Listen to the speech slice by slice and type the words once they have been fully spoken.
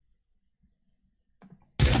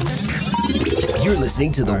You're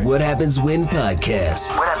listening to the What Happens When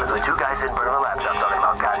podcast. What happens when two guys sit in front of a laptop talking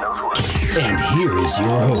about God knows what? And here is your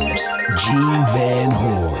host, Gene Van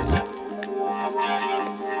Horn.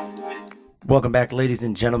 Welcome back, ladies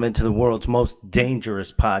and gentlemen, to the world's most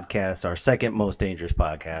dangerous podcast, our second most dangerous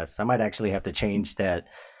podcast. I might actually have to change that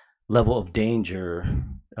level of danger,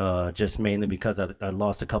 just mainly because I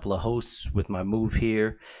lost a couple of hosts with my move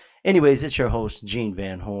here. Anyways, it's your host, Gene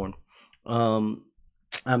Van Horn.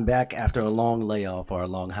 I'm back after a long layoff or a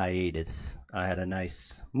long hiatus. I had a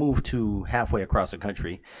nice move to halfway across the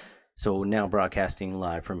country. So now broadcasting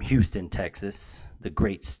live from Houston, Texas, the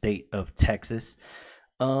great state of Texas.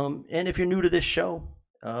 And if you're new to this show,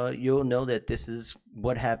 you'll know that this is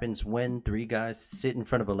what happens when three guys sit in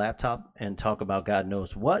front of a laptop and talk about God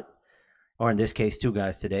knows what, or in this case, two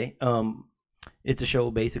guys today. It's a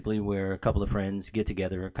show basically where a couple of friends get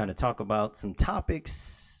together, kind of talk about some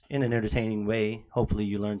topics in an entertaining way. Hopefully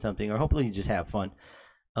you learn something, or hopefully you just have fun.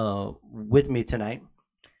 With me tonight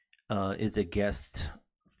is a guest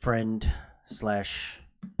friend slash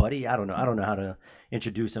buddy. I don't know how to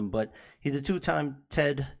introduce him, but he's a two-time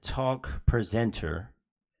TED Talk presenter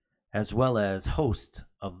as well as host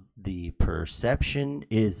of the Perception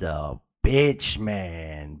is a Bitch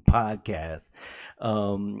Man podcast.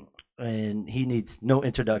 And he needs no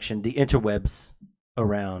introduction. The interwebs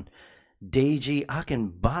around Deji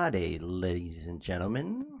Akinbade, ladies and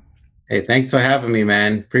gentlemen. Hey, thanks for having me,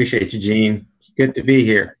 man. Appreciate you, Gene. It's good to be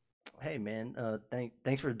here. Hey, man.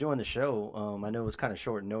 Thanks for doing the show. I know it was kind of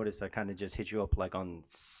short notice. I kind of just hit you up like on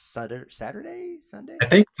Saturday, Sunday. I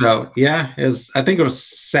think so. Yeah, I think it was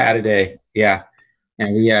Saturday. Yeah,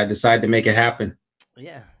 and we decided to make it happen.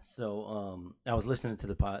 Yeah. So I was listening to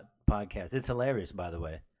the podcast. It's hilarious, by the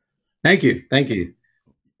way. Thank you.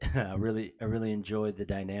 I really enjoyed the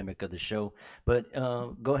dynamic of the show. But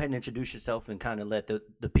go ahead and introduce yourself and kind of let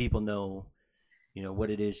the people know, what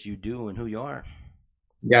it is you do and who you are.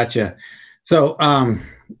 Gotcha. So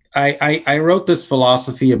I wrote this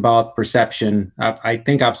philosophy about perception. I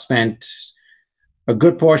think I've spent a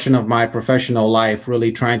good portion of my professional life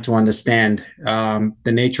really trying to understand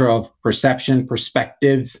the nature of perception,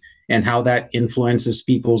 perspectives, and how that influences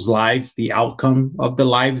people's lives, the outcome of the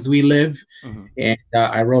lives we live. Mm-hmm. And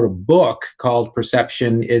I wrote a book called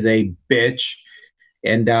Perception is a Bitch.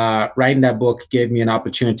 And writing that book gave me an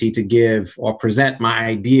opportunity to give or present my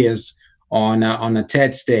ideas on a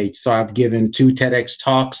TED stage. So I've given 2 TEDx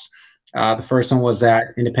talks. The first one was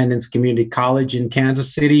at Independence Community College in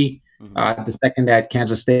Kansas City. Mm-hmm. The second at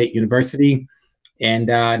Kansas State University. And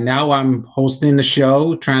now I'm hosting the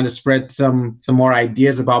show, trying to spread some more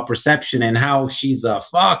ideas about perception and how she's a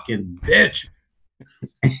fucking bitch.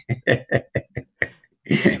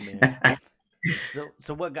 Yeah, man.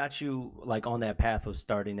 So what got you like on that path of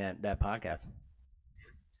starting that podcast?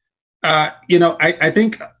 I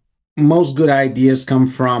think most good ideas come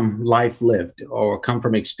from life lived or come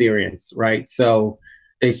from experience, right? So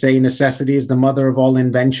they say necessity is the mother of all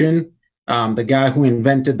invention. The guy who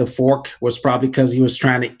invented the fork was probably because he was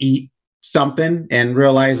trying to eat something and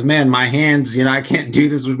realized, man, my hands, I can't do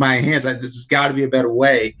this with my hands. This has got to be a better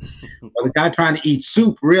way. Or the guy trying to eat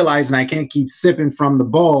soup, realizing I can't keep sipping from the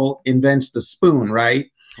bowl, invents the spoon, right?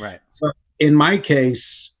 Right. So in my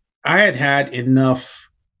case, I had enough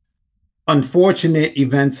unfortunate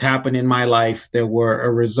events happen in my life that were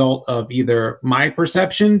a result of either my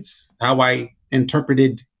perceptions, how I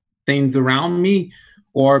interpreted things around me,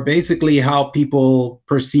 or basically how people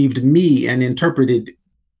perceived me and interpreted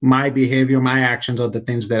my behavior, my actions, or the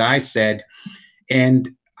things that I said.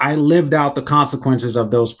 And I lived out the consequences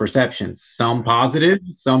of those perceptions, some positive,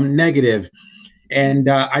 some negative. And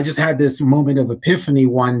I just had this moment of epiphany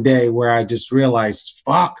one day where I just realized,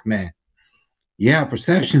 fuck, man. Yeah,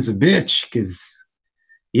 perception's a bitch. Because,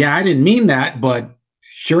 I didn't mean that, but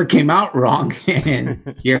sure came out wrong.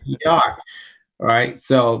 And here we are. All right.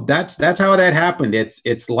 So that's how that happened.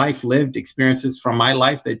 It's life lived experiences from my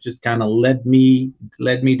life that just kind of led me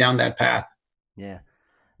down that path. Yeah.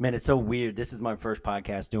 Man, it's so weird. This is my first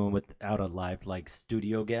podcast doing without a live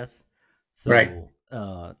studio guest. So right.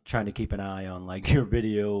 Trying to keep an eye on your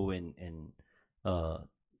video and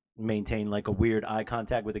maintain a weird eye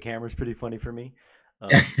contact with the camera is pretty funny for me.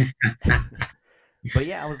 But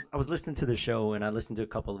yeah, I was listening to the show and I listened to a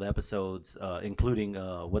couple of episodes, including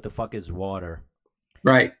What the Fuck is Water?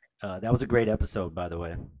 Right. That was a great episode, by the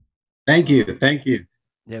way. Thank you.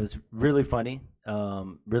 Yeah, it was really funny,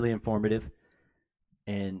 really informative,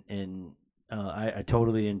 and I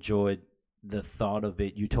totally enjoyed the thought of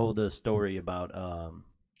it. You told a story about,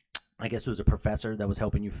 I guess it was a professor that was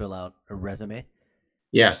helping you fill out a resume.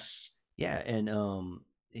 Yes. Yeah, and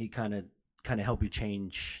he kind of helped you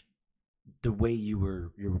change the way you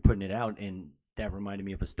were putting it out, and that reminded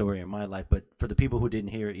me of a story in my life. But for the people who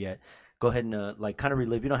didn't hear it yet, go ahead and like kind of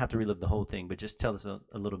relive. You don't have to relive the whole thing, but just tell us a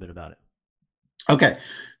little bit about it. Okay,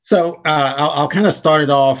 so I'll kind of start it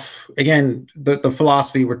off again. The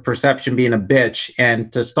philosophy with perception being a bitch,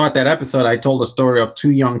 and to start that episode, I told a story of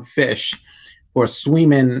two young fish who are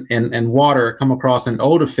swimming in water, come across an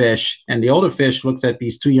older fish, and the older fish looks at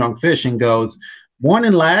these two young fish and goes,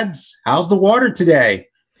 "Morning, lads. How's the water today?"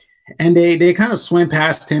 And they kind of swim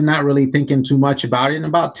past him, not really thinking too much about it. And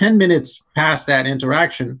about 10 minutes past that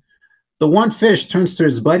interaction, the one fish turns to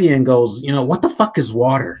his buddy and goes, "What the fuck is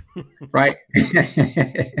water?" Right?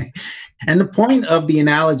 And the point of the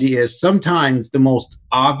analogy is sometimes the most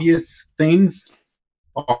obvious things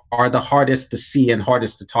are the hardest to see and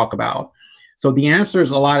hardest to talk about. So the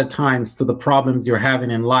answers a lot of times to the problems you're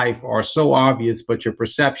having in life are so obvious, but your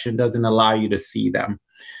perception doesn't allow you to see them.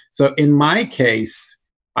 So in my case,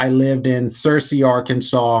 I lived in Searcy,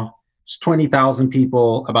 Arkansas. It's 20,000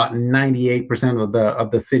 people. About 98%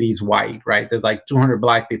 of the city's white, right? There's like 200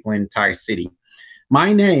 Black people in the entire city.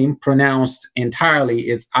 My name, pronounced entirely,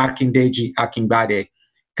 is Akindeji Akinbade.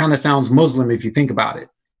 Kind of sounds Muslim if you think about it.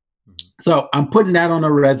 So I'm putting that on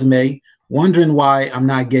a resume, wondering why I'm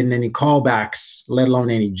not getting any callbacks, let alone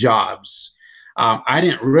any jobs. I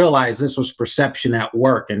didn't realize this was perception at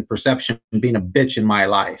work and perception being a bitch in my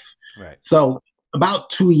life. Right. So about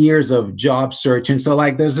 2 years of job search. And so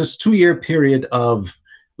like there's this 2-year period of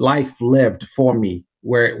life lived for me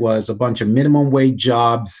where it was a bunch of minimum wage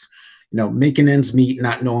jobs, making ends meet,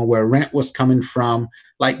 not knowing where rent was coming from.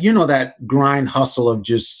 Like, that grind hustle of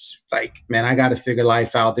just like, man, I got to figure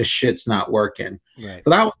life out. This shit's not working. Right. So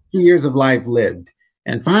that was 2 years of life lived.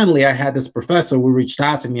 And finally, I had this professor who reached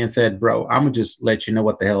out to me and said, "Bro, I'm going to just let you know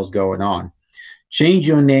what the hell's going on. Change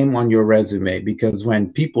your name on your resume, because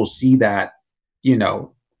when people see that,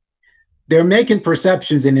 they're making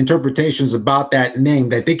perceptions and interpretations about that name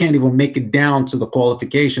that they can't even make it down to the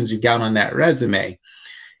qualifications you got on that resume."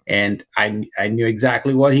 And I knew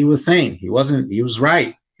exactly what he was saying. He was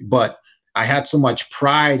right. But I had so much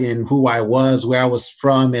pride in who I was, where I was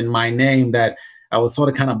from, and my name that I was sort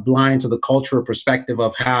of kind of blind to the cultural perspective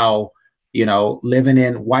of how, living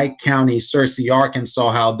in White County, Searcy,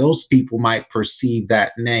 Arkansas, how those people might perceive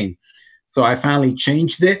that name. So I finally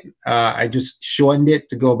changed it. I just shortened it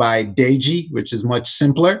to go by Deji, which is much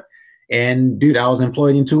simpler. And dude, I was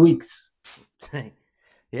employed in 2 weeks.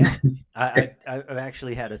 Yeah, I've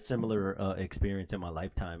actually had a similar experience in my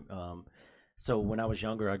lifetime. So when I was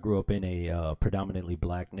younger, I grew up in a predominantly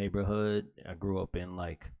Black neighborhood. I grew up in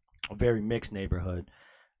like a very mixed neighborhood.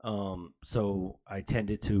 So I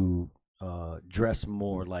tended to dress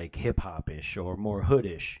more like hip hop-ish or more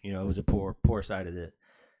hoodish. It was a poor side of the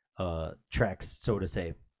tracks, so to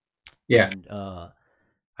say. Yeah. And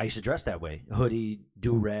I used to dress that way: hoodie,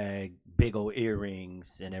 do-rag, big old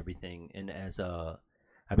earrings, and everything. And as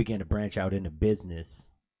I began to branch out into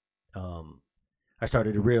business, I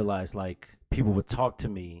started to realize like people would talk to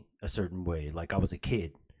me a certain way, like I was a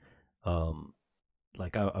kid,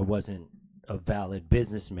 like I wasn't a valid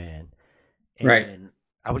businessman, and right.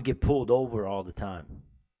 I would get pulled over all the time.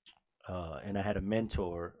 And I had a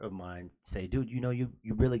mentor of mine say, "Dude, you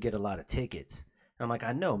really get a lot of tickets." And I'm like,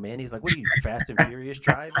 "I know, man." He's like, "What are you, Fast and Furious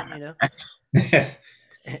driving?"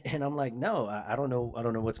 And I'm like, "No, I don't know. I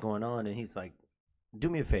don't know what's going on." And he's like, "Do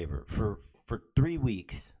me a favor, for 3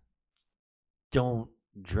 weeks, don't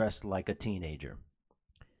dress like a teenager." And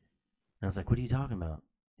I was like, "What are you talking about?"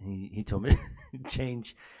 And he told me to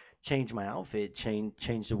change my outfit,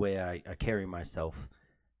 change the way I carry myself,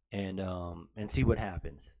 and see what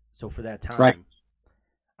happens. So for that time, right.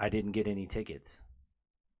 I didn't get any tickets.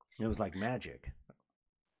 It was like magic.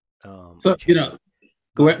 So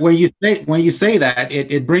when you say that,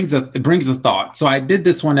 it brings a thought. So I did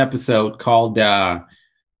this one episode called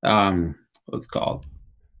what's called?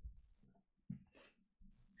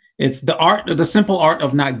 It's the simple art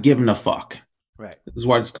of not giving a fuck. Right. Is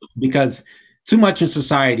what it's called. Because too much in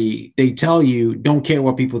society, they tell you don't care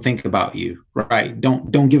what people think about you, right?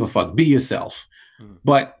 Don't give a fuck. Be yourself.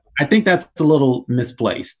 But I think that's a little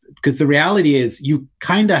misplaced, because the reality is you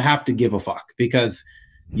kind of have to give a fuck, because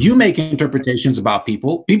you make interpretations about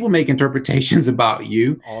people. People make interpretations about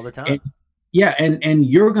you all the time. And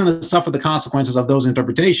you're going to suffer the consequences of those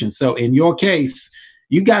interpretations. So in your case,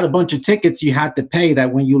 you got a bunch of tickets you had to pay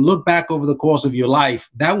that when you look back over the course of your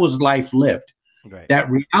life, that was life lived. Right. That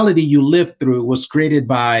reality you lived through was created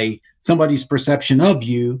by somebody's perception of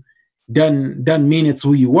you. Doesn't mean it's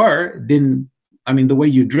who you were. The way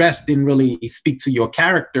you dressed didn't really speak to your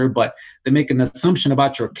character, but they make an assumption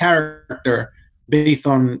about your character based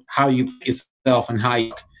on how you put yourself and how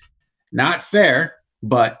you. Not fair,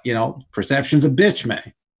 but perception's a bitch,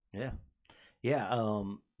 man. Yeah. Yeah.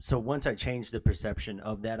 So once I changed the perception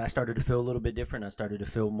of that, I started to feel a little bit different. I started to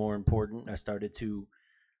feel more important. I started to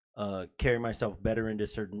carry myself better into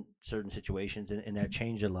certain situations, and that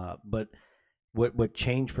changed a lot. But what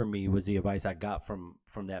changed for me was the advice I got from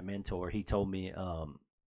that mentor. He told me,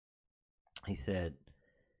 he said,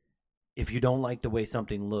 if you don't like the way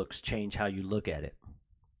something looks, change how you look at it.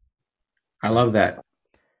 I Right. love that.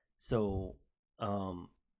 So um,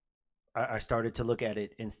 I started to look at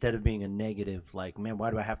it instead of being a negative, like, man,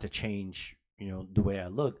 why do I have to change, the way I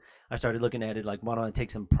look? I started looking at it like, why don't I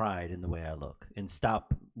take some pride in the way I look and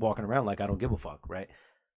stop walking around like I don't give a fuck, right?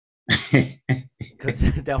 Because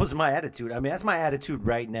that was my attitude. I mean, that's my attitude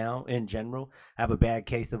right now in general. I have a bad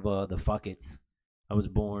case of the fuck it's. I was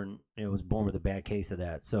born with a bad case of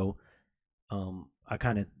that. So I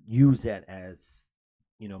kind of use that as,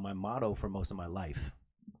 my motto for most of my life.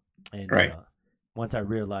 And Right. once I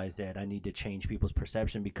realized that I need to change people's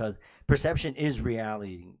perception, because perception is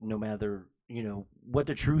reality. No matter what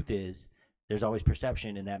the truth is, there's always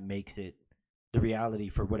perception, and that makes it the reality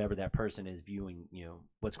for whatever that person is viewing.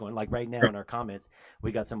 What's going, like right now in our comments,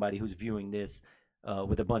 we got somebody who's viewing this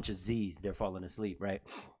with a bunch of Z's. They're falling asleep, right?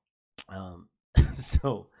 Um,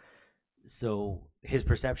 so so his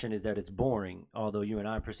perception is that it's boring, although you and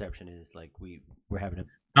I perception is like we're having a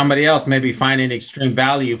Somebody else may be finding extreme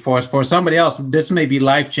value for us. For somebody else, this may be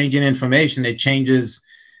life changing information that changes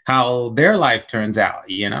how their life turns out.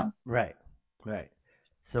 right, right.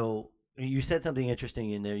 So you said something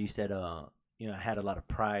interesting in there. You said, I had a lot of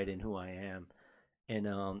pride in who I am, and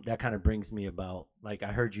that kind of brings me about. Like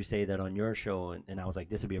I heard you say that on your show, and I was like,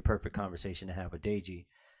 this would be a perfect conversation to have with Deji.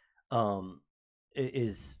 Um,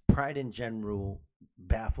 is pride in general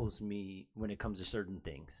baffles me when it comes to certain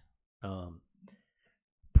things. Um,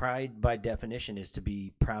 Pride by definition is to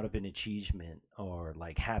be proud of an achievement or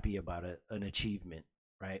like happy about an achievement,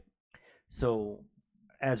 right? So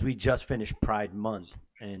as we just finished Pride Month,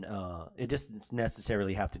 and it doesn't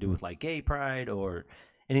necessarily have to do with like gay pride or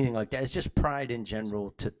anything like that. It's just pride in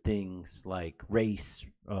general to things like race,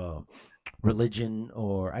 religion,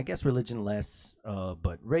 or I guess religion less,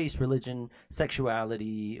 but race, religion,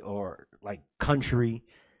 sexuality, or like country.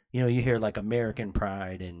 You hear like American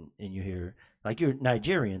pride, and you hear like you're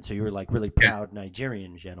Nigerian, so you're like really Yeah. proud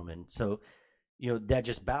Nigerian gentleman. So that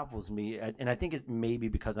just baffles me, and I think it's maybe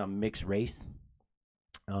because I'm mixed race,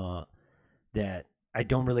 uh, that I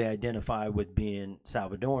don't really identify with being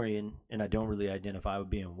Salvadorian, and I don't really identify with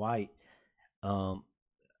being white. Um,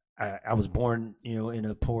 I was born, in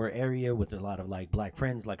a poor area with a lot of like black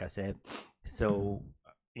friends, like I said. So,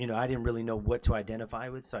 I didn't really know what to identify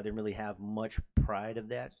with, so I didn't really have much pride of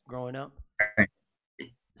that growing up.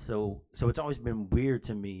 So it's always been weird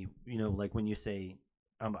to me, like when you say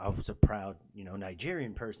I was a proud,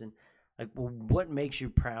 Nigerian person. Like, well, what makes you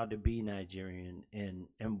proud to be Nigerian, and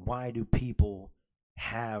why do people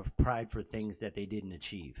have pride for things that they didn't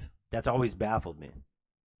achieve? That's always baffled me.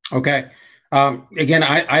 Okay. Again,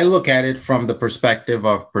 I look at it from the perspective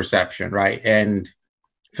of perception, right? And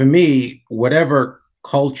for me, whatever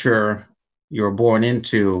culture you're born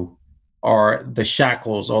into are the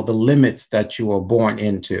shackles or the limits that you were born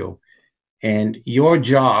into. And your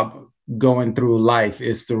job going through life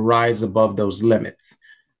is to rise above those limits.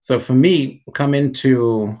 So for me, coming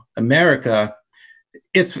to America,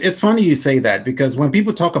 it's funny you say that, because when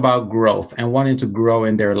people talk about growth and wanting to grow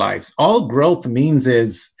in their lives, all growth means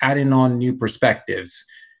is adding on new perspectives,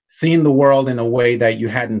 seeing the world in a way that you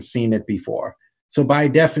hadn't seen it before. So by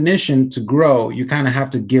definition, to grow, you kind of have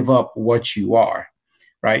to give up what you are,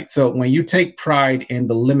 right? So when you take pride in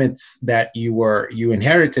the limits that you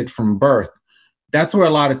inherited from birth, that's where a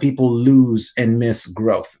lot of people lose and miss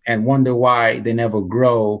growth and wonder why they never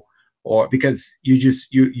grow, or because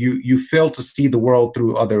you fail to see the world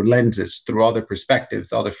through other lenses, through other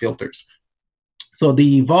perspectives, other filters. So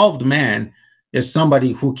the evolved man is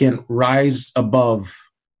somebody who can rise above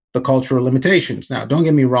the cultural limitations. Now, don't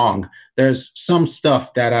get me wrong, there's some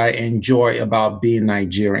stuff that I enjoy about being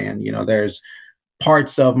Nigerian. There's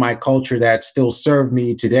parts of my culture that still serve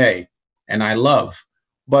me today and I love.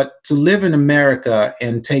 But to live in America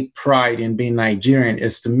and take pride in being Nigerian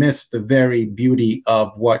is to miss the very beauty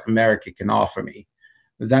of what America can offer me.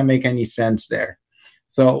 Does that make any sense there?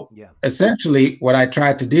 So Yeah. essentially, what I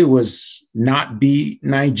tried to do was not be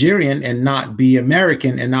Nigerian and not be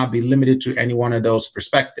American and not be limited to any one of those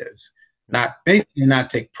perspectives, Right. not basically not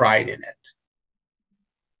take pride in it.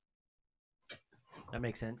 That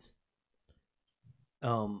makes sense.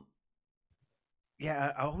 Um,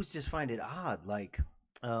 yeah, I always just find it odd.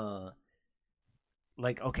 Uh,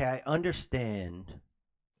 like, okay, I understand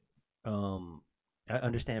I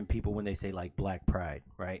understand people when they say like black pride,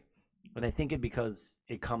 right? And I think it because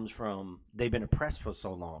it comes from they've been oppressed for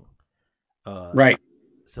so long. Uh, Right.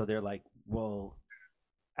 so they're like, well,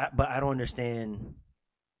 but I don't understand.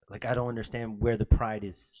 Like, I don't understand where the pride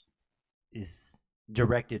is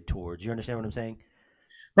directed towards. You understand what I'm saying?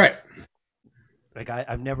 Right. Like,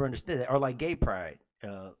 I've never understood that. Or like gay pride.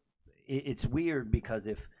 It's weird because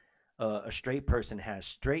if a straight person has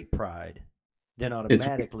straight pride, then It's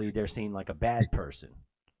automatically they're seen like a bad person.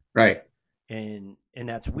 right. And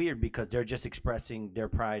that's weird because they're just expressing their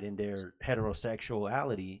pride in their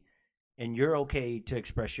heterosexuality, and you're okay to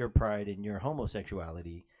express your pride in your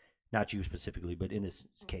homosexuality, not you specifically, but in this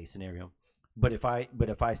case scenario. But if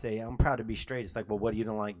I say I'm proud to be straight, it's like, well, what, you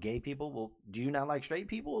don't like gay people? Well, do you not like straight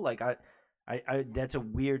people? Like I that's a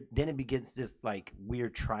weird. Then it begins this like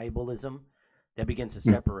weird tribalism that begins to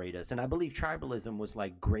separate us. And I believe tribalism was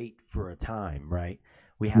like great for a time, right?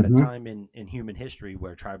 We had a Mm-hmm. time in human history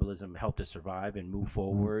where tribalism helped us survive and move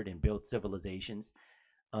forward and build civilizations.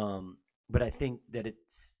 But I think that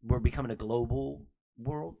we're becoming a global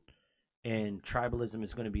world, and tribalism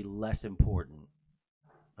is going to be less important.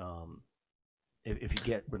 Um, if you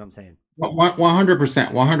get what I'm saying.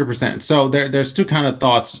 100%, 100%. So there's two kind of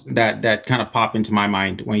thoughts that kind of pop into my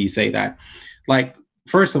mind when you say that. Like,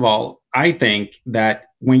 first of all, I think that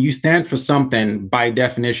when you stand for something, by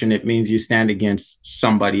definition, it means you stand against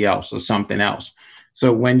somebody else or something else.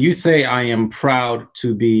 So when you say I am proud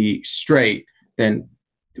to be straight, then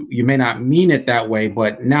you may not mean it that way,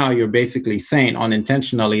 but now you're basically saying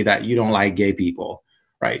unintentionally that you don't like gay people,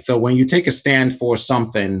 right? So when you take a stand for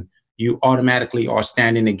something, you automatically are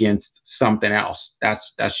standing against something else.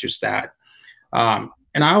 That's just that.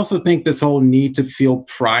 And I also think this whole need to feel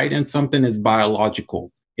pride in something is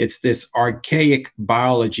biological. It's this archaic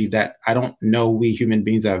biology that I don't know we human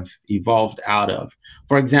beings have evolved out of.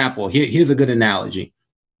 For example, here's a good analogy.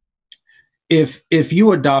 If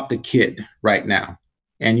you adopt a kid right now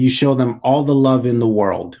and you show them all the love in the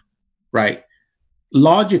world, right?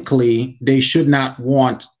 Logically, they should not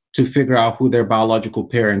want to figure out who their biological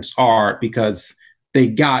parents are because they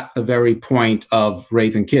got the very point of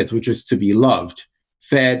raising kids, which is to be loved,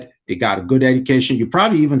 fed, they got a good education. You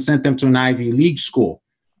probably even sent them to an Ivy League school,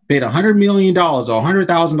 paid $100 million or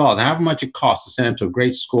 $100,000, however much it costs to send them to a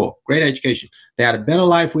great school, great education. They had a better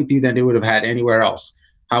life with you than they would have had anywhere else.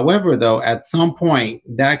 However, though, at some point,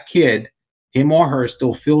 that kid, him or her,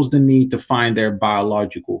 still feels the need to find their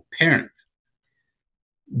biological parent.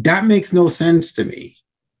 That makes no sense to me,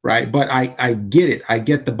 right? But I get it. I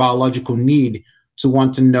get the biological need to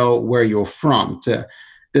want to know where you're from, to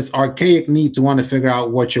this archaic need to want to figure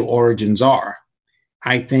out what your origins are.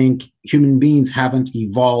 I think human beings haven't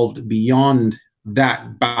evolved beyond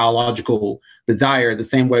that biological desire the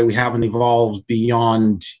same way we haven't evolved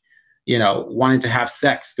beyond, wanting to have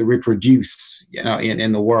sex to reproduce,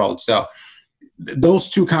 in the world. So those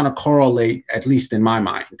two kind of correlate, at least in my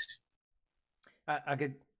mind. I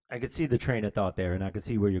could see the train of thought there, and I could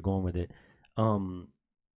see where you're going with it.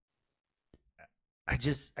 I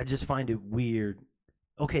just find it weird.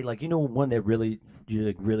 Okay, like, one that really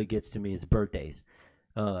gets to me is birthdays.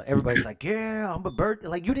 Everybody's like, yeah, I'm a birthday.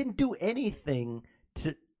 Like, you didn't do anything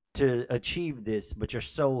to achieve this, but you're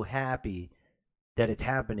so happy that it's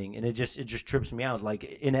happening, and it just trips me out. Like,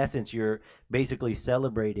 in essence, you're basically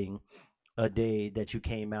celebrating a day that you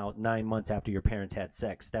came out 9 months after your parents had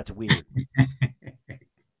sex. That's weird.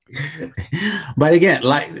 But again,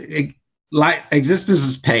 like existence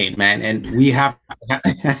is pain, man, and we have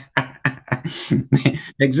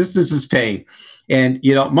existence is pain, and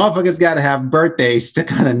motherfuckers got to have birthdays to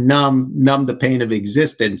kind of numb the pain of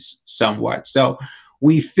existence somewhat. So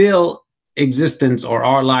we fill existence or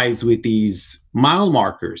our lives with these mile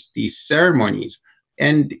markers, these ceremonies,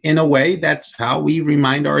 and in a way, that's how we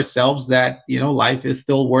remind ourselves that life is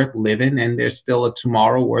still worth living, and there's still a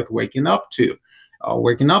tomorrow worth waking up to.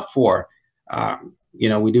 Waking up for.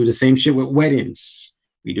 We do the same shit with weddings.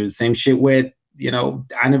 We do the same shit with,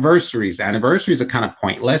 anniversaries. Anniversaries are kind of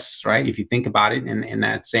pointless, right? If you think about it in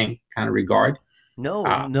that same kind of regard.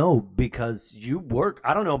 No, because you work.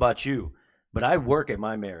 I don't know about you, but I work at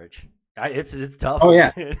my marriage. It's tough. Oh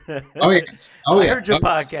yeah. Oh yeah. I heard your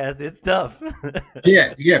podcast. It's tough.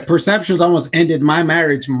 Yeah. Perceptions almost ended my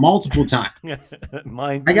marriage multiple times.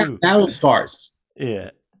 Mine too. I got battle scars.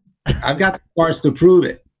 Yeah. I've got the scars to prove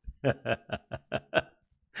it.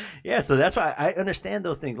 Yeah, so that's why I understand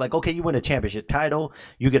those things. Like, okay, you win a championship title,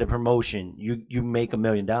 you get a promotion, you make $1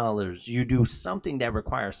 million, you do something that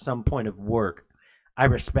requires some point of work. I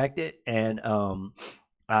respect it, and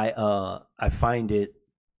I find it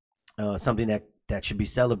something that should be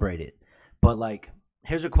celebrated. But like,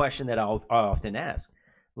 here's a question that I often ask.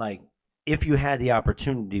 Like, if you had the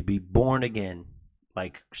opportunity to be born again,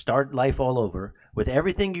 like start life all over with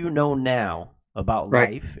everything you know now about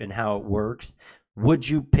Right. life and how it works, would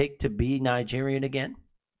you pick to be Nigerian again?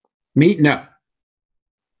 Me, no.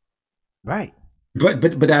 Right.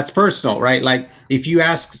 But that's personal, right? Like if you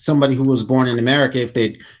ask somebody who was born in America,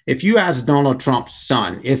 if you ask Donald Trump's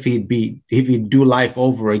son if he'd do life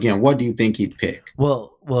over again, what do you think he'd pick? Well.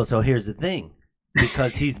 So here's the thing,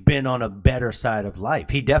 because he's been on a better side of life.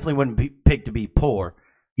 He definitely wouldn't pick to be poor.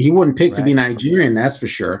 He wouldn't pick to be Right. Nigerian, that's for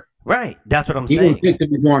sure. Right. That's what I'm He saying. wouldn't pick to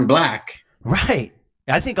be born black. Right.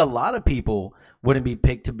 I think a lot of people wouldn't be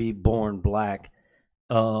picked to be born black,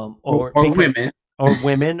 or Women, or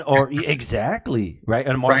women, or exactly right,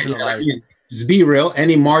 and right? marginalized. To be real,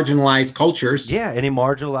 any marginalized cultures. Yeah, any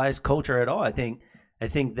marginalized culture at all. I think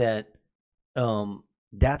that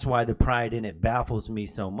that's why the pride in it baffles me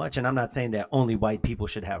so much. And I'm not saying that only white people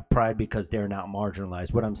should have pride because they're not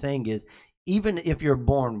marginalized. What I'm saying is, even if you're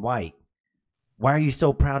born white, why are you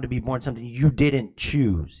so proud to be born something you didn't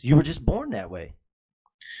choose? You were just born that way.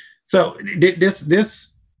 So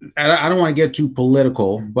this I don't want to get too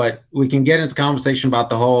political, but we can get into conversation about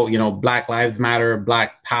the whole, Black Lives Matter,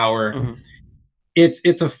 Black Power. Mm-hmm.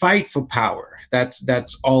 It's a fight for power.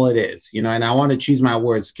 That's all it is, and I want to choose my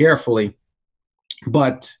words carefully.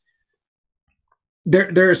 But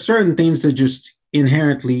there are certain things that are just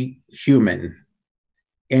inherently human,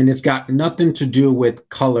 and it's got nothing to do with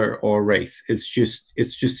color or race. It's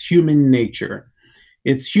just human nature.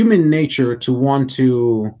 It's human nature to want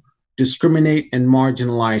to discriminate and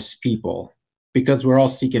marginalize people because we're all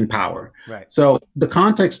seeking power. Right. So the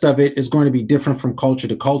context of it is going to be different from culture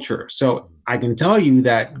to culture. So I can tell you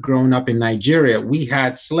that growing up in Nigeria, we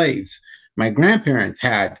had slaves. My grandparents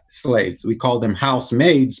had slaves. We called them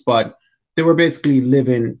housemaids, but they were basically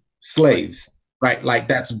living slaves, right? Like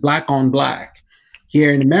that's black on black.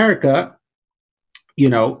 Here in America,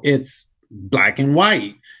 it's black and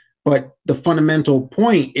white. But the fundamental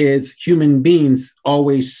point is human beings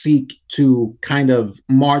always seek to kind of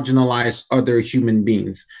marginalize other human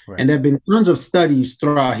beings. Right. And there have been tons of studies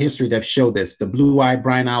throughout history that show this. The blue-eyed,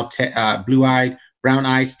 brown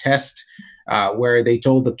eyes test, where they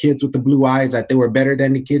told the kids with the blue eyes that they were better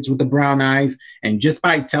than the kids with the brown eyes. And just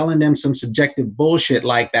by telling them some subjective bullshit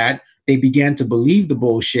like that, they began to believe the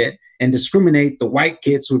bullshit and discriminate the white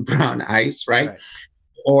kids with brown eyes, right?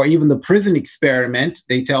 Or even the prison experiment,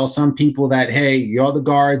 they tell some people that, hey, you're the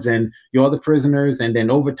guards and you're the prisoners. And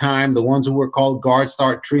then over time, the ones who were called guards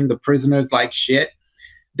start treating the prisoners like shit.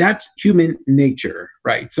 That's human nature,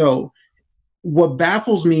 right? So what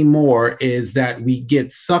baffles me more is that we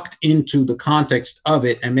get sucked into the context of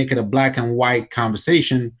it and make it a black and white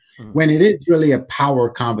conversation when it is really a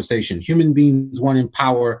power conversation. Human beings wanting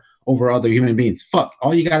power over other human beings. Fuck,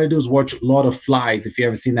 all you got to do is watch Lord of Flies if you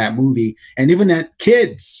ever seen that movie. And even that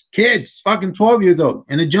kids, fucking 12 years old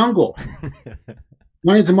in the jungle.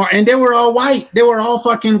 Wanted to and they were all white. They were all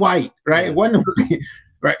fucking white, right?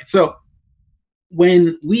 Right. So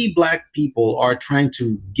when we black people are trying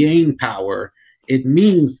to gain power, it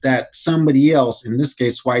means that somebody else, in this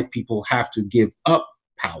case, white people, have to give up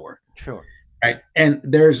power. Sure. Right. And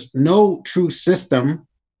there's no true system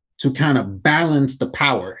to kind of balance the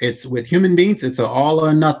power. It's with human beings, it's an all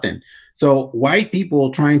or nothing. So white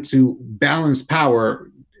people trying to balance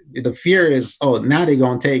power, the fear is, oh, now they're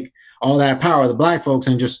going to take all that power of the black folks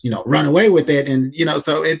and just, run away with it. And,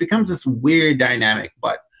 so it becomes this weird dynamic.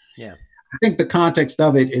 But yeah, I think the context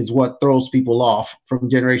of it is what throws people off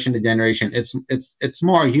from generation to generation. It's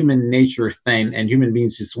more a human nature thing, and human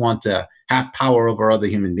beings just want to have power over other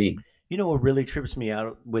human beings. What really trips me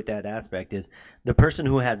out with that aspect is the person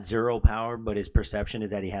who has zero power, but his perception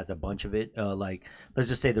is that he has a bunch of it. Like, let's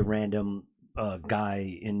just say the random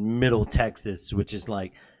guy in Middle Texas, which is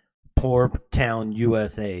like poor town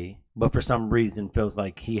USA, but for some reason feels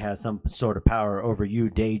like he has some sort of power over you,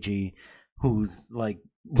 Deji, who's like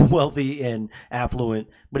wealthy and affluent,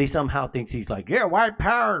 but he somehow thinks he's like, yeah, white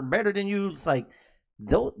power better than you. It's like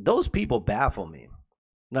those people baffle me.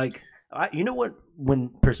 Like, when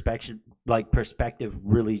perspective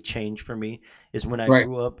really changed for me is when I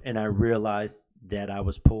grew up and I realized that I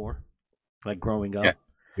was poor, like growing up.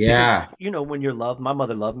 Yeah. Because, when you're loved, my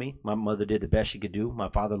mother loved me. My mother did the best she could do. My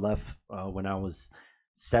father left when I was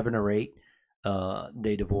 7 or 8.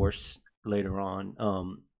 They divorced later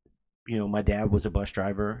on. My dad was a bus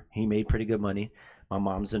driver. He made pretty good money. My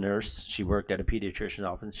mom's a nurse. She worked at a pediatrician's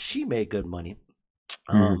office. She made good money.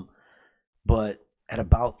 But at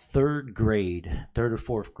about third or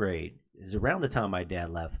fourth grade is around the time my dad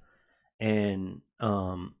left. And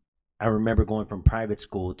I remember going from private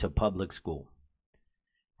school to public school.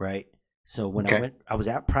 right? So when Okay. I was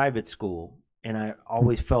at private school, and I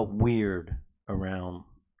always felt weird around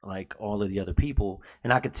like all of the other people,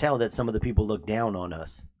 and I could tell that some of the people looked down on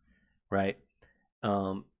us, right?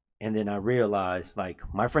 Um, and then I realized like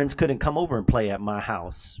my friends couldn't come over and play at my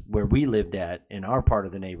house where we lived at in our part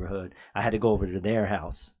of the neighborhood. I had to go over to their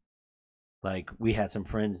house. Like we had some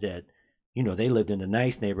friends that, they lived in a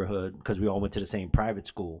nice neighborhood because we all went to the same private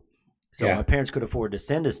school. So Yeah. my parents could afford to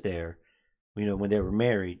send us there, when they were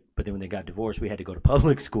married. But then when they got divorced, we had to go to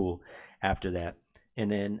public school after that.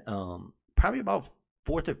 And then probably about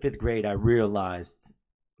fourth or fifth grade, I realized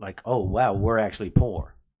like, oh wow, we're actually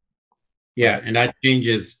poor. Yeah, Right. and that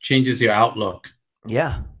changes your outlook.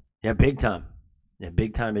 Yeah. Yeah, big time. Yeah,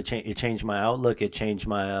 big time. It changed my outlook. It changed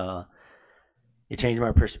my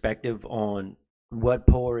perspective on what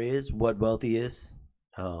poor is, what wealthy is,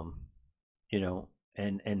 um,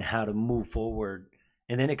 and how to move forward.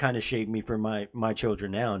 And then it kind of shaped me for my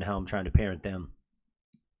children now and how I'm trying to parent them.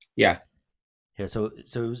 Yeah. Yeah. So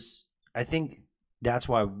it was, I think that's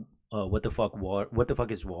why what the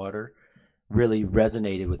fuck is water really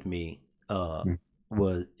resonated with me. Mm.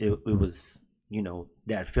 It was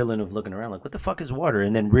that feeling of looking around like what the fuck is water,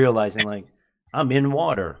 and then realizing like I'm in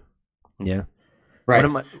water. Yeah. One Right.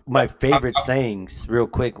 of my favorite sayings, real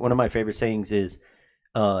quick. One of my favorite sayings is,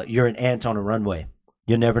 "You're an ant on a runway.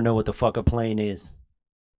 You never know what the fuck a plane is."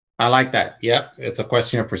 I like that. Yep. It's a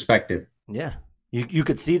question of perspective. Yeah, you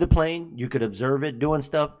could see the plane, you could observe it doing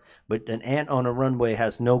stuff, but an ant on a runway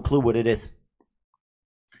has no clue what it is.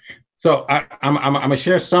 So I'm gonna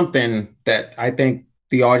share something that I think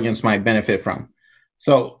the audience might benefit from.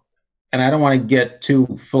 So, and I don't want to get too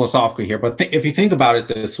philosophical here, but if you think about it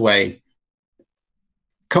this way,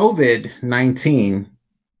 COVID-19,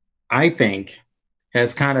 I think,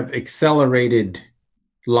 has kind of accelerated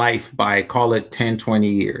life by call it 10, 20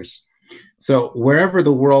 years. So wherever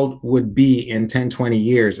the world would be in 10, 20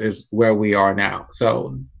 years is where we are now.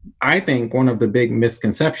 So I think one of the big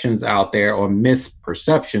misconceptions out there, or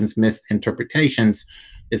misperceptions, misinterpretations,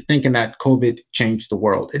 is thinking that COVID changed the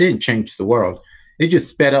world. It didn't change the world. It just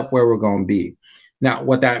sped up where we're going to be. Now,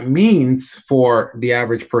 what that means for the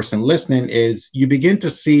average person listening is you begin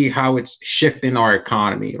to see how it's shifting our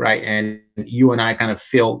economy, right? And you and I kind of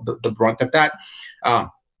feel the brunt of that.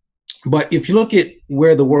 But if you look at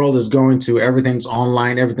where the world is going to, everything's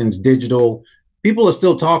online, everything's digital. People are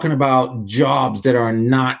still talking about jobs that are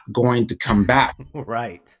not going to come back.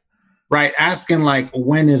 Right. Right. Asking like,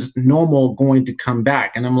 when is normal going to come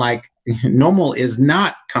back? And I'm like, normal is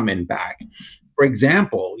not coming back. For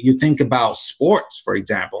example, you think about sports, for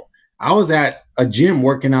example. I was at a gym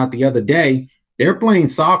working out the other day. They're playing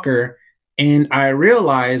soccer, and I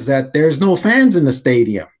realized that there's no fans in the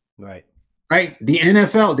stadium. Right. Right? The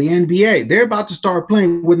NFL, the NBA, they're about to start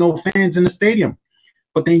playing with no fans in the stadium.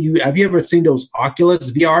 But then have you ever seen those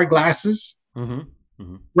Oculus VR glasses? Mm-hmm.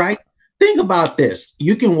 Mm-hmm. Right? Think about this.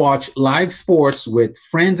 You can watch live sports with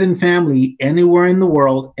friends and family anywhere in the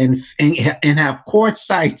world and have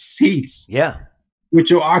courtside seats. Yeah. With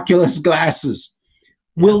your Oculus glasses.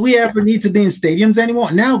 Will we ever need to be in stadiums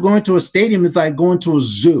anymore? Now going to a stadium is like going to a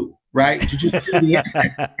zoo, right? To just see the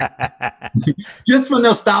just for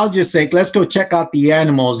nostalgia's sake, let's go check out the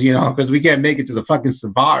animals, because we can't make it to the fucking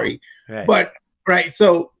safari. Right. But right,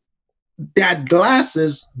 so that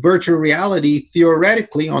glasses, virtual reality,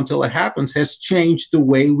 theoretically, until it happens, has changed the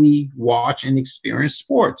way we watch and experience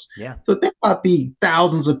sports. Yeah. So think about the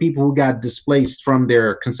thousands of people who got displaced from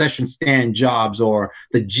their concession stand jobs, or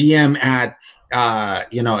the GM at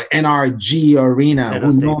NRG Arena,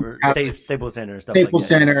 Staples Center, stuff Staples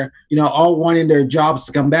like Center, all wanting their jobs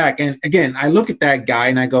to come back. And again, I look at that guy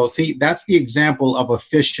and I go, see, that's the example of a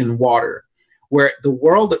fish in water, where the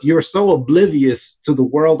world, you're so oblivious to the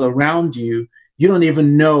world around you, you don't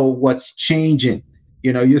even know what's changing.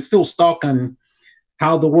 You're still stuck on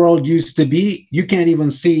how the world used to be. You can't even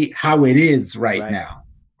see how it is right now.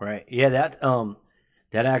 Right. Yeah,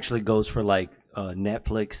 that actually goes for like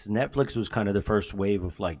Netflix. Netflix was kind of the first wave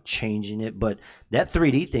of like changing it, but that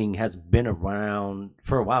 3D thing has been around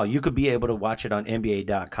for a while. You could be able to watch it on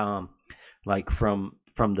NBA.com, like from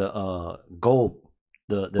the goal,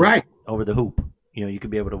 the right over the hoop. You could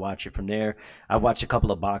be able to watch it from there. I watched a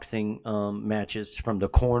couple of boxing matches from the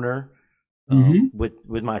corner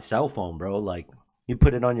with my cell phone, bro. Like you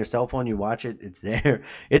put it on your cell phone, you watch it, it's there.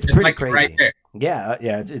 It's pretty like crazy. Right there. Yeah,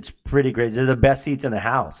 it's pretty crazy. They're the best seats in the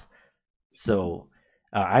house. So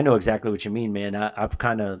I know exactly what you mean, man. I've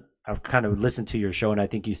kind of listened to your show, and I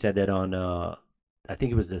think you said that on I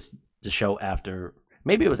think it was the show after.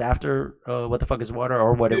 Maybe it was after What the Fuck is Water,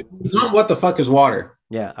 or what? It was not What the Fuck is Water.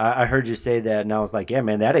 Yeah, I heard you say that, and I was like, yeah,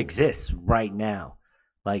 man, that exists right now.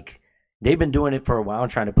 Like they've been doing it for a while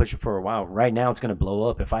and trying to push it for a while. Right now, it's going to blow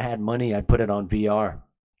up. If I had money, I'd put it on VR.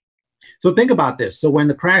 So think about this. So when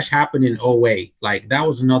the crash happened in '08, like that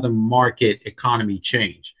was another market economy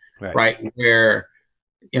change, right? Where,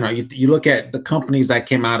 you look at the companies that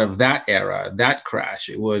came out of that era, that crash.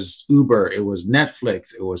 It was Uber, it was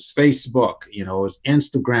Netflix, it was Facebook, it was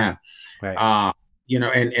Instagram, Right.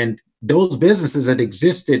 And those businesses had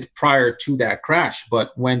existed prior to that crash.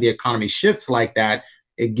 But when the economy shifts like that,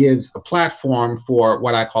 it gives a platform for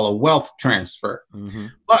what I call a wealth transfer. Mm-hmm.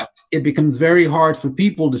 But it becomes very hard for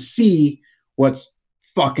people to see what's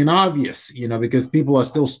fucking obvious, because people are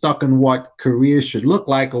still stuck in what careers should look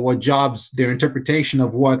like or what jobs, their interpretation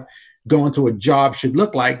of what going to a job should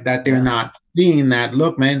look like, that they're not seeing that.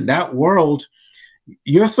 Look, man, that world,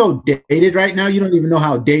 you're so dated right now, you don't even know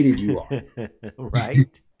how dated you are.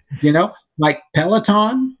 Right. Like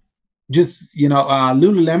Peloton, just,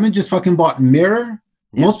 Lululemon just fucking bought Mirror.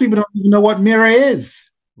 Yeah. Most people don't even know what Mirror is.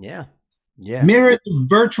 Yeah. Mirror is a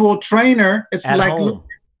virtual trainer. It's at like home.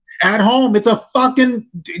 At home. It's a fucking.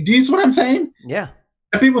 Do you see what I'm saying? Yeah.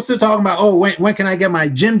 And people still talking about, when can I get my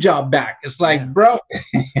gym job back? It's like, bro.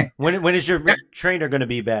 when is your trainer going to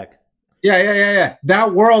be back? Yeah.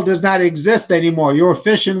 That world does not exist anymore. You're a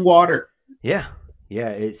fish in water. Yeah.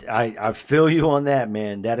 It's I feel you on that,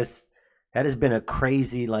 man. That has been a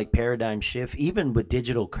crazy paradigm shift, even with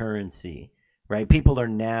digital currency. Right, people are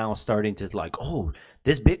now starting to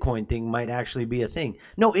this Bitcoin thing might actually be a thing.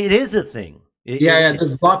 No, it is a thing. This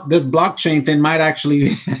blockchain thing might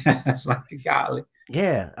actually. It's like golly.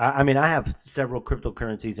 Yeah, I mean, I have several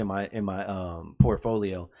cryptocurrencies in my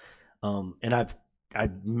portfolio, and I'm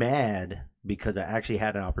mad because I actually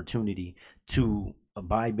had an opportunity to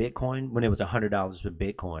buy Bitcoin when it was $100 for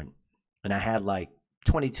Bitcoin, and I had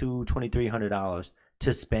 $2,200-$2,300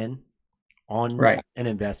 to spend on an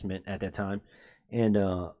investment at that time. And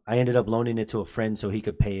I ended up loaning it to a friend so he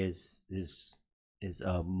could pay his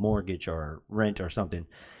mortgage or rent or something,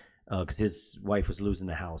 because his wife was losing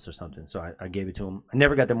the house or something. So I gave it to him. I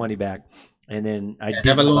never got the money back, and then I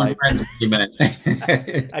didn't buy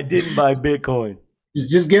Bitcoin.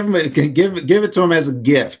 Just give it to him as a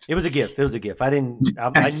gift. It was a gift. I didn't.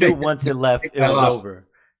 I knew once it left, it was over.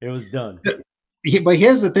 It was done. But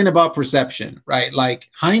here's the thing about perception, right? Like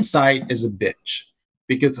hindsight is a bitch.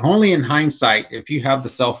 Because only in hindsight, if you have the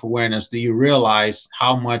self-awareness, do you realize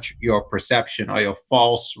how much your perception or your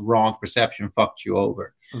false, wrong perception fucked you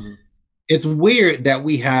over. Mm-hmm. It's weird that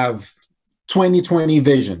we have 20/20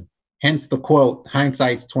 vision, hence the quote,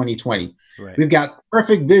 hindsight's 20/20. Right. We've got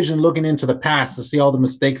perfect vision looking into the past to see all the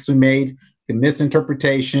mistakes we made, the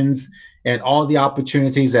misinterpretations, and all the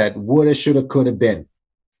opportunities that woulda, shoulda, coulda been.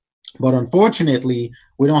 But unfortunately,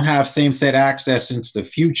 we don't have same set access into the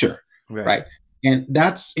future, right? And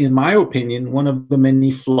that's, in my opinion, one of the many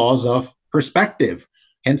flaws of perspective.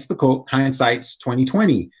 Hence the quote, hindsight's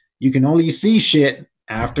 20/20. You can only see shit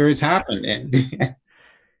after it's happened.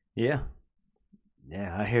 Yeah,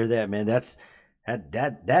 I hear that, man. That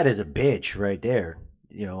is a bitch right there.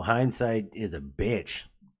 Hindsight is a bitch,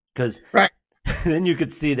 because then you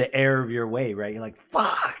could see the error of your way, right? You're like,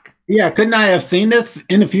 fuck. Yeah, couldn't I have seen this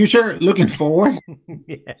in the future, looking forward?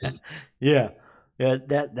 Yeah.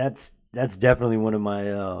 That's definitely one of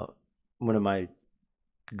my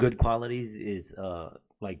good qualities is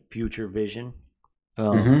future vision.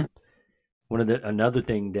 Another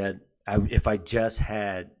thing that if I just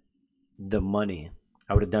had the money,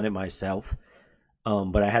 I would have done it myself.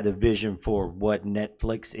 But I had the vision for what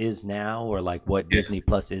Netflix is now, or what Disney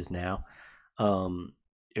Plus is now.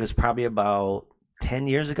 It was probably about 10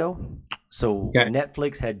 years ago. So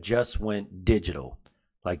Netflix had just went digital.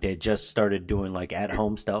 They just started doing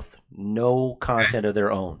at-home stuff, no content of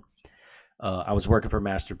their own. I was working for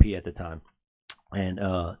Master P at the time, and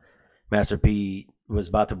Master P was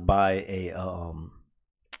about to buy a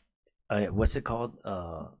what's it called?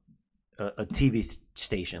 A TV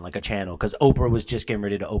station, a channel, because Oprah was just getting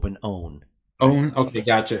ready to open OWN. OWN, okay,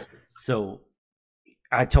 gotcha. So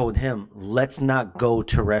I told him, let's not go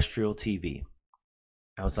terrestrial TV.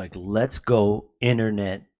 I was like, let's go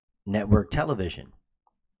internet network television.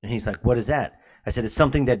 And he's like, what is that? I said, it's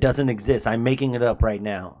something that doesn't exist. I'm making it up right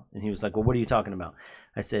now. And he was like, well, what are you talking about?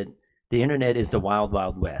 I said, the internet is the wild,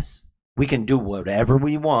 wild west. We can do whatever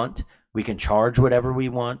we want. We can charge whatever we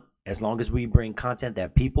want. As long as we bring content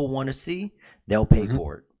that people want to see, they'll pay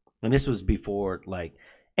for it. And this was before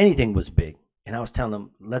anything was big. And I was telling them,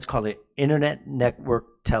 let's call it internet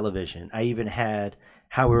network television. I even had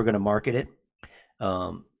how we were going to market it.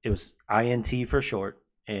 It was INT for short.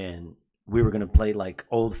 And we were going to play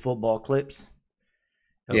old football clips.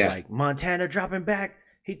 Montana dropping back,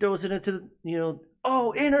 he throws it into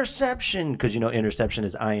interception, because interception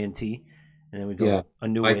is INT, and then we go Yeah, a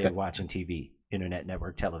new like way that. of watching TV, internet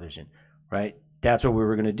network television, right? That's what we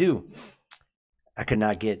were gonna do. I could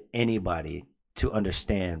not get anybody to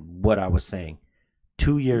understand what I was saying.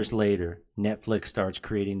 2 years later, Netflix starts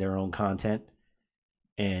creating their own content,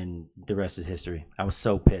 and the rest is history. I was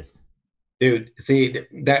so pissed. Dude, see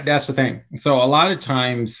that's the thing. So a lot of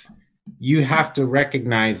times you have to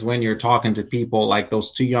recognize when you're talking to people like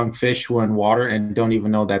those two young fish who are in water and don't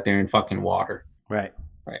even know that they're in fucking water. Right.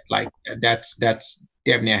 Right. Like that's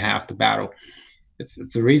damn near half the battle.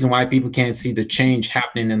 It's the reason why people can't see the change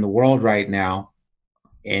happening in the world right now.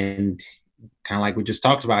 And kind of like we just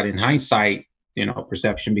talked about, in hindsight,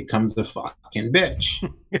 perception becomes a fucking bitch.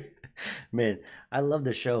 Man, I love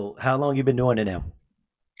the show. How long you been doing it now?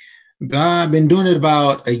 I've been doing it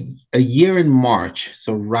about a year in March.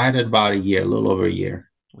 So right at about a year, a little over a year.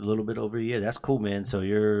 A little bit over a year. That's cool, man. So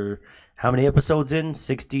you're how many episodes in?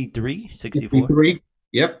 63? 64? 53.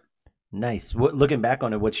 Yep. Nice. Looking back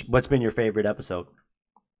on it, what's been your favorite episode?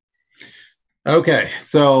 Okay,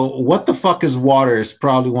 so What the Fuck is Water is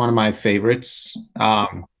probably one of my favorites.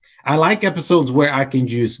 I like episodes where I can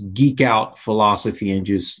just geek out philosophy and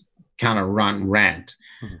just kind of rant.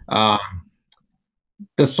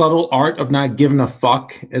 The Subtle Art of Not Giving a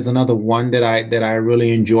Fuck is another one that I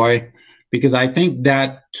really enjoy, because I think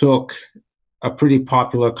that took a pretty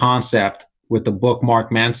popular concept with the book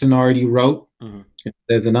Mark Manson already wrote. Mm-hmm.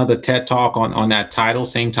 There's another TED Talk on that title,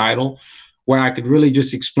 same title, where I could really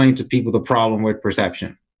just explain to people the problem with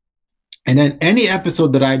perception. And then any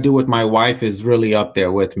episode that I do with my wife is really up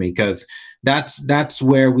there with me, because that's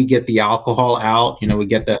where we get the alcohol out. We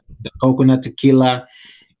get the coconut tequila,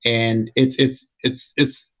 and it's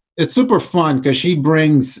super fun because she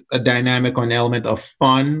brings a dynamic or an element of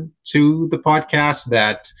fun to the podcast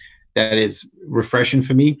that is refreshing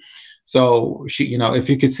for me. So she, if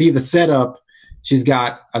you could see the setup, she's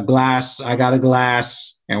got a glass, I got a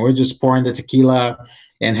glass, and we're just pouring the tequila.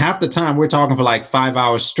 And half the time we're talking for like 5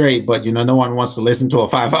 hours straight, but no one wants to listen to a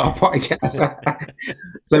 5-hour podcast.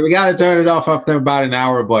 So we got to turn it off after about an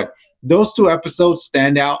hour. But those two episodes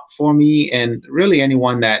stand out for me, and really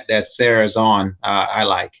anyone that Sarah's on, I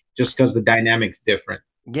like, just because the dynamic's different.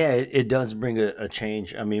 Yeah, it does bring a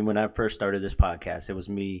change. I mean, when I first started this podcast, it was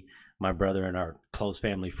me, my brother, and our close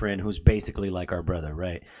family friend, who's basically like our brother,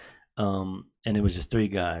 right? And it was just three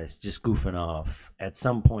guys just goofing off. At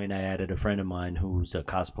some point, I added a friend of mine who's a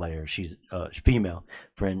cosplayer. She's a female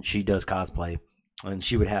friend. She does cosplay, and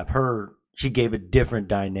she would have she gave a different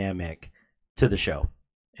dynamic to the show.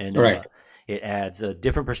 And right. It adds a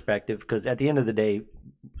different perspective, because at the end of the day,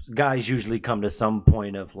 guys usually come to some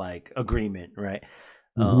point of like agreement, right?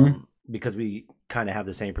 Mm-hmm. Because we kind of have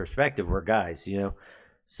the same perspective. We're guys,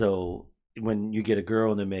 So when you get a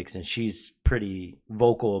girl in the mix and she's pretty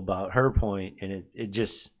vocal about her point, and it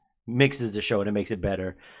just mixes the show and it makes it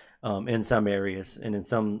better in some areas. And in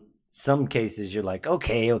some cases you're like,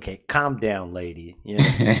 okay, calm down, lady.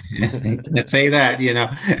 Let's say that,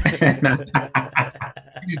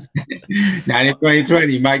 Not in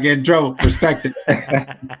 2020, you might get in trouble. Perspective.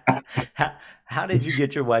 How did you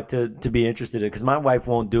get your wife to be interested in it? Because my wife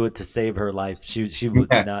won't do it to save her life. She would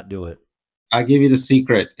not do it. I'll give you the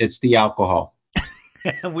secret. It's the alcohol.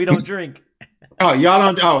 We don't drink. Oh,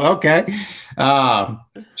 y'all don't? Oh, okay.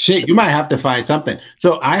 Shit, you might have to find something.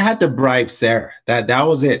 So I had to bribe Sarah. That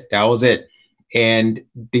was it. That was it. And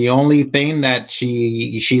the only thing that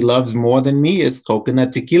she loves more than me is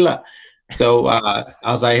coconut tequila. So I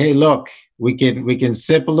was like, hey, look, we can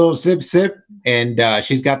sip a little sip. And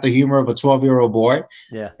she's got the humor of a 12-year-old boy.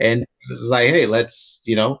 Yeah. And it's like, hey, let's,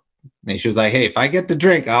 and she was like, hey, if I get the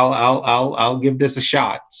drink, I'll give this a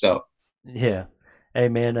shot. So yeah. Hey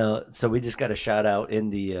man, so we just got a shout out in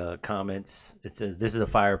the comments. It says, this is a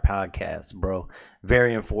fire podcast, bro.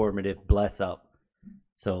 Very informative. Bless up.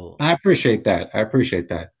 So I appreciate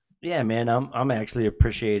that. Yeah, man, I'm actually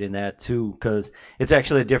appreciating that too, because it's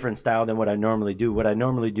actually a different style than what I normally do. What I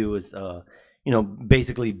normally do is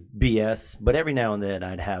basically BS, but every now and then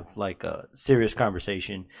I'd have like a serious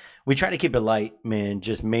conversation. We try to keep it light, man,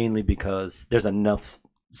 just mainly because there's enough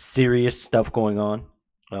serious stuff going on.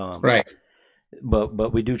 Right.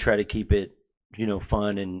 But we do try to keep it,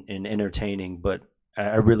 fun and entertaining. But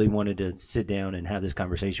I really wanted to sit down and have this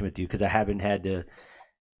conversation with you, because I haven't had to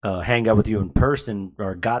hang out with you in person,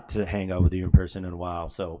 or got to hang out with you in person in a while.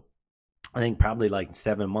 So I think probably like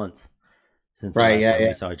 7 months since the last time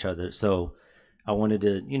we saw each other. So I wanted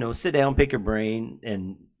to, sit down, pick your brain,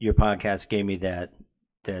 and your podcast gave me that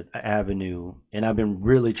avenue. And I've been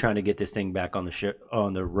really trying to get this thing back on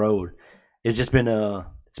the road. It's just been a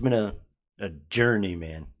a journey,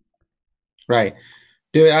 man. Right.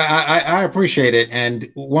 Dude, I appreciate it.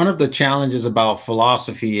 And one of the challenges about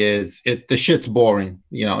philosophy is the shit's boring,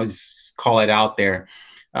 just call it out there.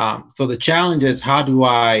 So the challenge is, how do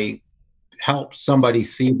I help somebody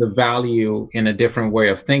see the value in a different way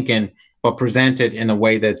of thinking, but present it in a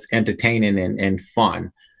way that's entertaining and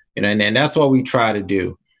fun, and that's what we try to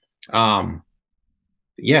do.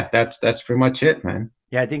 Yeah, that's pretty much it, man.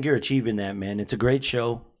 Yeah, I think you're achieving that, man. It's a great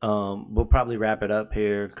show. We'll probably wrap it up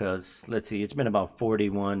here because, let's see, it's been about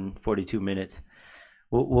 41, 42 minutes.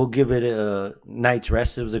 We'll give it a night's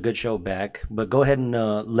rest. It was a good show back. But go ahead and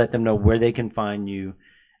let them know where they can find you.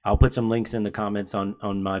 I'll put some links in the comments on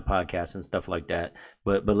my podcast and stuff like that.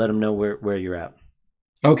 But let them know where you're at.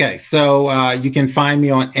 Okay, so you can find me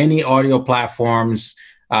on any audio platforms,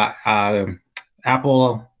 Apple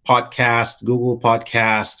Podcast, Google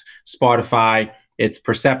Podcast, Spotify. It's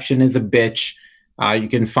Perception is a Bitch. You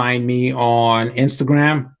can find me on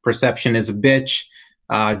Instagram, Perception is a Bitch.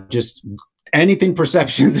 Just anything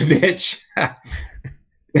Perception is a Bitch.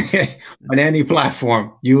 On any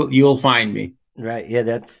platform, you'll find me. Right. Yeah,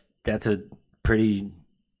 that's a pretty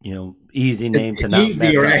easy name to not easy,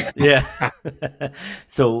 mess right? up. Yeah.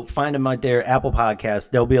 So find him out there, Apple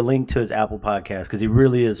Podcast. There'll be a link to his Apple Podcast because he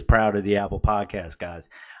really is proud of the Apple Podcast, guys.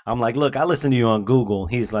 I'm like, look, I listen to you on Google.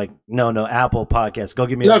 He's like, no, Apple Podcast. Go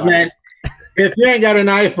give me look, man. If you ain't got an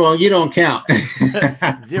iPhone, you don't count.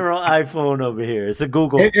 Zero iPhone over here. It's a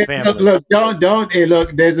Google family. Look, don't. Hey, look,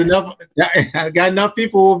 there's enough. I got enough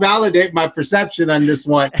people who will validate my perception on this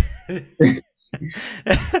one.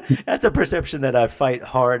 That's a perception that I fight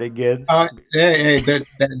hard against.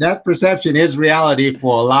 That perception is reality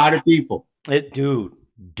for a lot of people. Dude,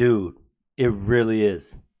 it really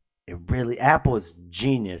is. Apple is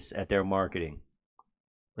genius at their marketing.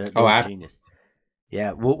 They're genius.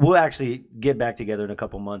 Yeah, we'll actually get back together in a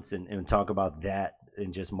couple months and talk about that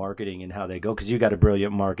and just marketing and how they go, because you got a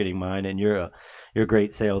brilliant marketing mind and you're a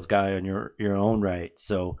great sales guy on your own right.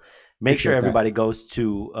 So make sure everybody goes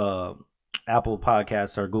to Apple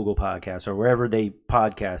Podcasts or Google Podcasts or wherever they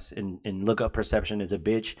podcast and look up Perception is a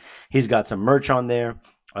Bitch. He's got some merch on there.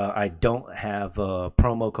 I don't have a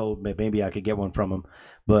promo code, but maybe I could get one from him.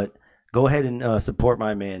 But go ahead and support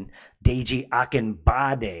my man, Deji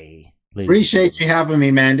Akinbade. Appreciate you having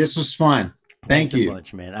me, man. This was fun. Thanks you so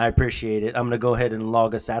much, man. I appreciate it. I'm going to go ahead and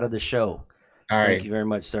log us out of the show. All right. Thank you very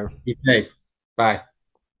much, sir. Be safe. Bye.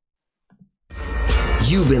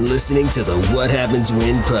 You've been listening to the What Happens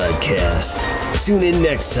When podcast. Tune in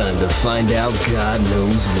next time to find out God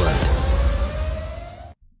knows what.